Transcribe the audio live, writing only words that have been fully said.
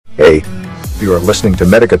Hey, you are listening to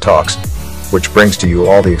Medica Talks, which brings to you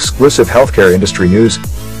all the exclusive healthcare industry news,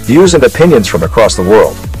 views, and opinions from across the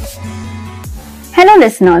world. Hello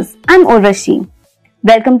listeners, I'm Urvashi.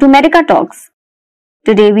 Welcome to Medica Talks.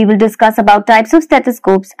 Today we will discuss about types of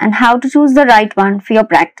stethoscopes and how to choose the right one for your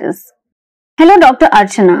practice. Hello Dr.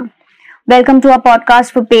 Archana. Welcome to our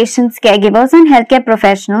podcast for patients, caregivers and healthcare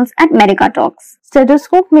professionals at Medica Talks.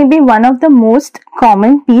 Stethoscope may be one of the most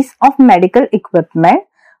common piece of medical equipment,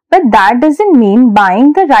 but that doesn't mean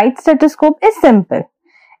buying the right stethoscope is simple.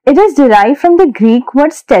 It is derived from the Greek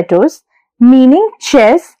word stetos, meaning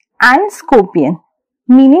chest, and scopion,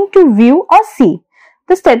 meaning to view or see.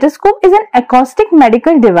 The stethoscope is an acoustic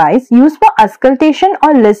medical device used for auscultation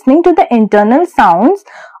or listening to the internal sounds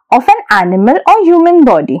of an animal or human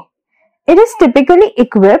body. It is typically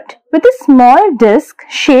equipped with a small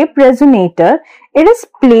disc-shaped resonator. It is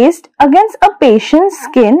placed against a patient's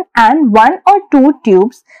skin and one or two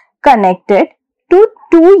tubes connected to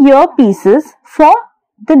two earpieces for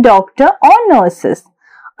the doctor or nurses.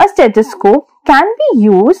 A stethoscope can be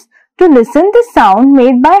used to listen to sound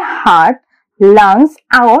made by heart, lungs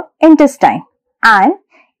or intestine, and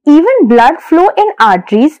even blood flow in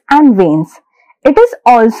arteries and veins. It is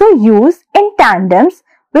also used in tandems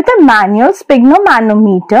with a manual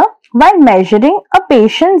sphygmomanometer while measuring a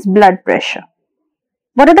patient's blood pressure.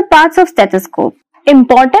 What are the parts of stethoscope?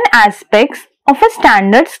 Important aspects of a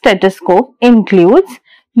standard stethoscope includes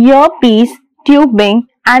earpiece, tubing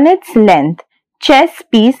and its length, chest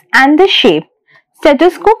piece and the shape.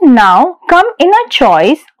 Stethoscope now come in a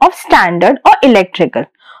choice of standard or electrical.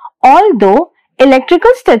 Although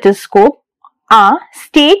electrical stethoscopes are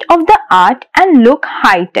state of the art and look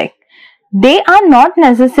high tech, they are not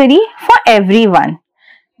necessary for everyone.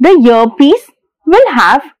 The earpiece will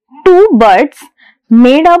have two buds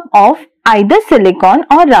made up of either silicone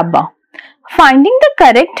or rubber. Finding the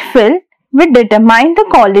correct fill will determine the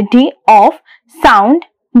quality of sound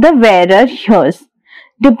the wearer hears.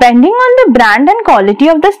 Depending on the brand and quality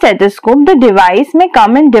of the stethoscope, the device may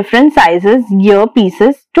come in different sizes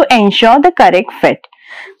earpieces to ensure the correct fit.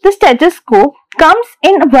 The stethoscope comes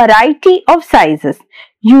in a variety of sizes,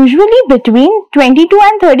 usually between 22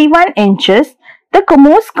 and 31 inches. The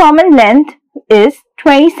most common length is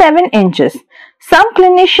 27 inches. Some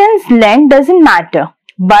clinicians' length doesn't matter,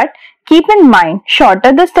 but keep in mind,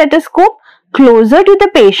 shorter the stethoscope, closer to the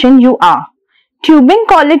patient you are. Tubing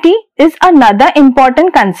quality is another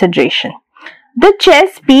important consideration. The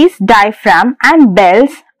chest piece, diaphragm and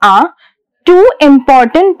bells are two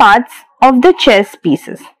important parts of the chest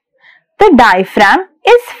pieces. The diaphragm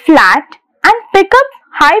is flat and pick up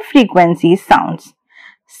high frequency sounds,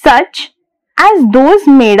 such as those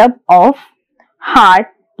made up of heart,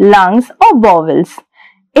 lungs or bowels.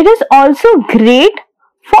 It is also great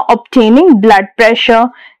for obtaining blood pressure,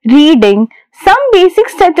 reading. Some basic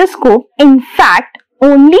stethoscope, in fact,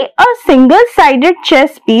 only a single-sided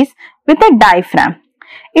chest piece with a diaphragm.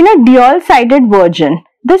 In a dual-sided version,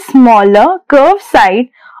 the smaller curved side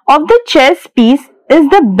of the chest piece is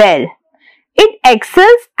the bell. It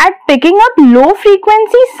excels at picking up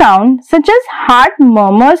low-frequency sound such as heart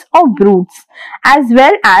murmurs or bruits, as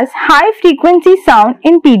well as high-frequency sound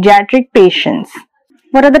in pediatric patients.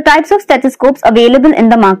 What are the types of stethoscopes available in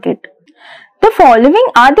the market? The following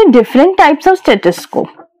are the different types of stethoscope.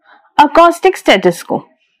 Acoustic stethoscope.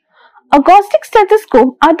 Acoustic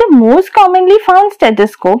stethoscopes are the most commonly found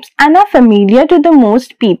stethoscopes and are familiar to the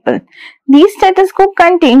most people. These stethoscopes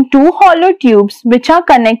contain two hollow tubes which are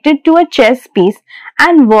connected to a chest piece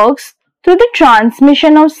and works through the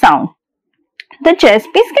transmission of sound. The chest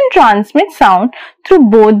piece can transmit sound through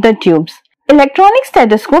both the tubes. Electronic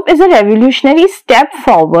stethoscope is a revolutionary step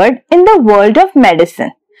forward in the world of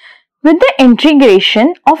medicine. With the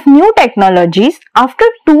integration of new technologies after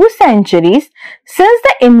 2 centuries since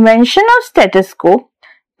the invention of stethoscope,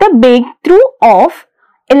 the breakthrough of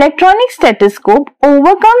electronic stethoscope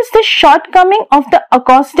overcomes the shortcoming of the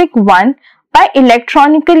acoustic one by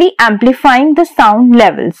electronically amplifying the sound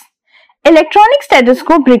levels. Electronic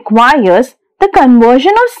stethoscope requires the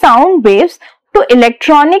conversion of sound waves to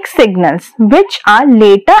electronic signals, which are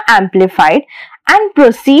later amplified and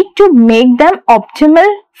proceed to make them optimal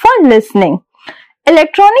for listening.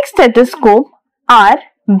 Electronic stethoscopes are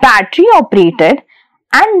battery operated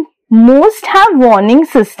and most have warning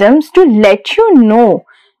systems to let you know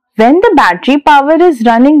when the battery power is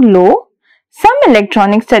running low. Some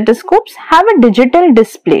electronic stethoscopes have a digital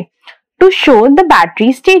display to show the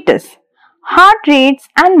battery status, heart rates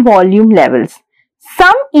and volume levels.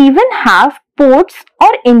 Some even have ports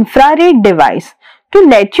or infrared device to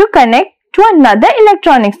let you connect to another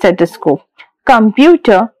electronic stethoscope,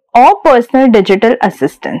 computer or personal digital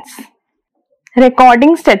assistants.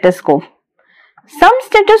 Recording stethoscope. Some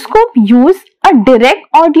stethoscopes use a direct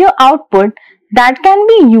audio output that can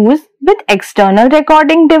be used with external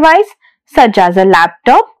recording device such as a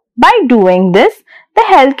laptop. By doing this, the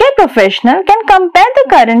healthcare professional can compare the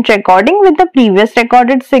current recording with the previous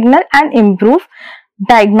recorded signal and improve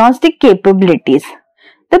diagnostic capabilities.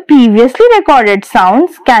 The previously recorded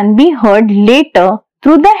sounds can be heard later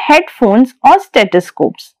through the headphones or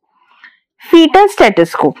stethoscopes. Fetal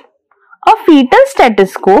stethoscope. A fetal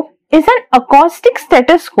stethoscope is an acoustic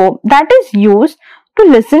stethoscope that is used to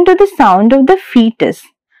listen to the sound of the fetus.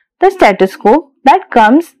 The stethoscope that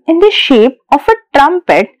comes in the shape of a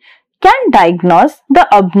trumpet can diagnose the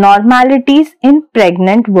abnormalities in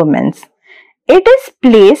pregnant women. It is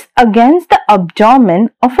placed against the abdomen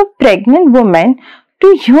of a pregnant woman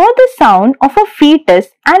to hear the sound of a fetus,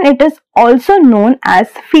 and it is also known as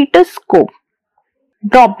fetoscope.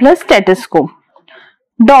 Doppler stethoscope.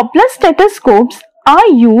 Doppler stethoscopes are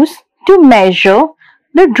used to measure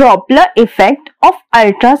the Doppler effect of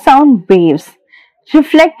ultrasound waves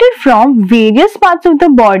reflected from various parts of the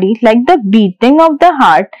body like the beating of the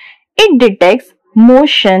heart. It detects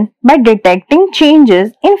motion by detecting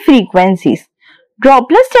changes in frequencies.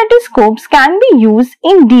 Doppler stethoscopes can be used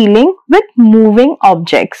in dealing with moving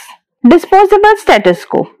objects. Disposable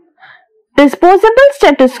stethoscope. Disposable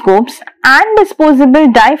stethoscopes and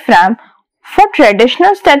disposable diaphragm for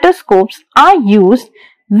traditional stethoscopes are used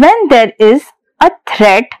when there is a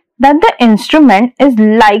threat that the instrument is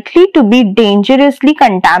likely to be dangerously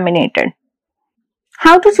contaminated.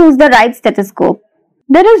 How to choose the right stethoscope?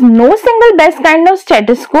 There is no single best kind of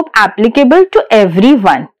stethoscope applicable to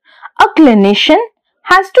everyone. A clinician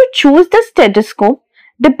has to choose the stethoscope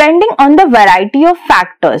depending on the variety of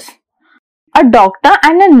factors. A doctor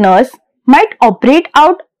and a nurse might operate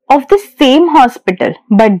out of the same hospital,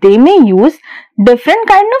 but they may use different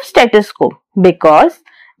kind of stethoscope because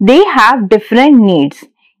they have different needs.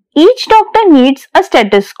 Each doctor needs a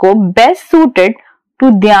stethoscope best suited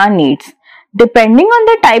to their needs, depending on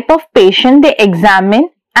the type of patient they examine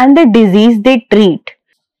and the disease they treat.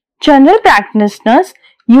 General practitioners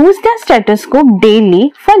use their stethoscope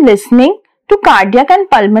daily for listening to cardiac and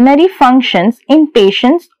pulmonary functions in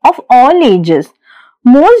patients of all ages.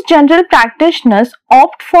 Most general practitioners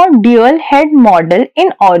opt for dual head model in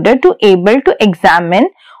order to able to examine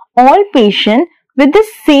all patients with the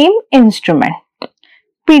same instrument.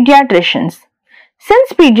 Pediatricians.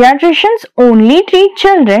 Since pediatricians only treat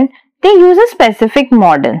children, they use a specific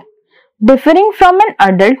model, differing from an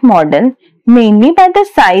adult model mainly by the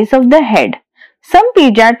size of the head. Some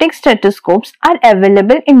pediatric stethoscopes are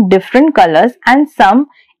available in different colors and some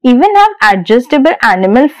even have adjustable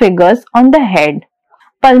animal figures on the head.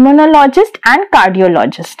 Pulmonologists and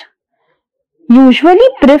cardiologists usually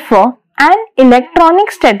prefer an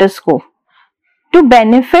electronic stethoscope to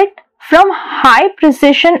benefit from high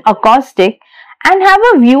precision acoustic and have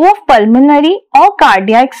a view of pulmonary or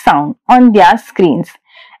cardiac sound on their screens.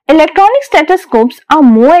 Electronic stethoscopes are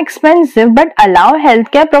more expensive but allow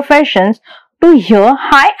healthcare professions to hear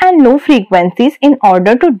high and low frequencies in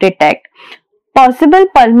order to detect possible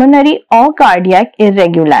pulmonary or cardiac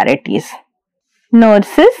irregularities.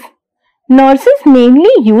 Nurses mainly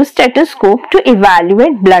use stethoscope to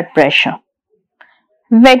evaluate blood pressure.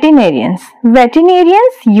 Veterinarians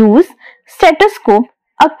use stethoscope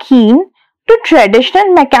akin to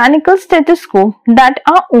traditional mechanical stethoscope that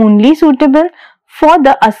are only suitable for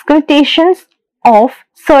the auscultations of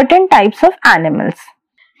certain types of animals.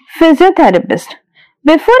 Physiotherapist.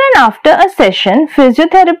 Before and after a session,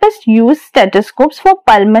 physiotherapists use stethoscopes for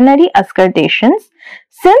pulmonary auscultations.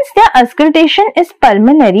 Since their auscultation is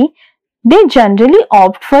pulmonary, they generally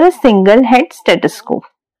opt for a single head stethoscope.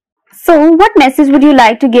 So, what message would you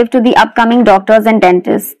like to give to the upcoming doctors and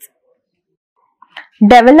dentists?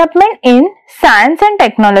 Development in science and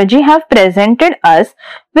technology have presented us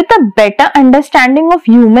with a better understanding of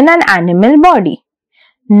human and animal body.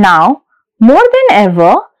 Now, more than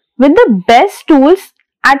ever, with the best tools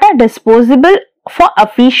at our disposal for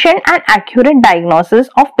efficient and accurate diagnosis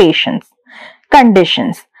of patients'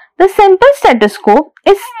 conditions, the simple stethoscope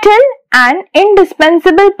is still an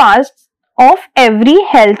indispensable part of every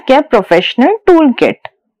healthcare professional toolkit.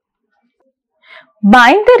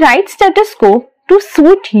 Buying the right stethoscope to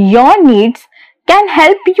suit your needs can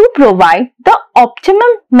help you provide the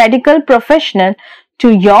optimum medical professional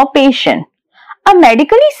to your patient. A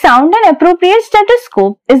medically sound and appropriate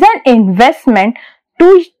stethoscope is an investment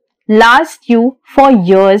to last you for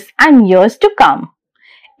years and years to come.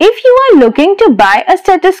 If you are looking to buy a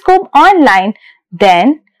stethoscope online,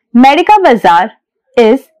 then Medica Bazaar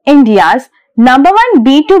is India's number one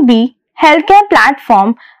B2B healthcare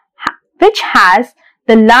platform which has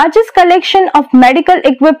the largest collection of medical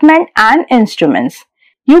equipment and instruments.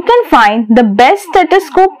 You can find the best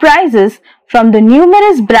stethoscope prices from the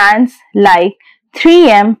numerous brands like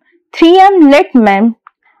 3M, 3M Litman,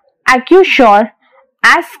 Accusure,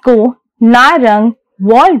 Asco, Narang,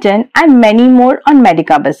 Walden and many more on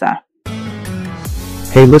Medica Bazaar.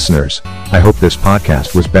 Hey listeners, I hope this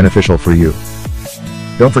podcast was beneficial for you.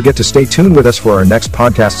 Don't forget to stay tuned with us for our next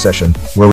podcast session, where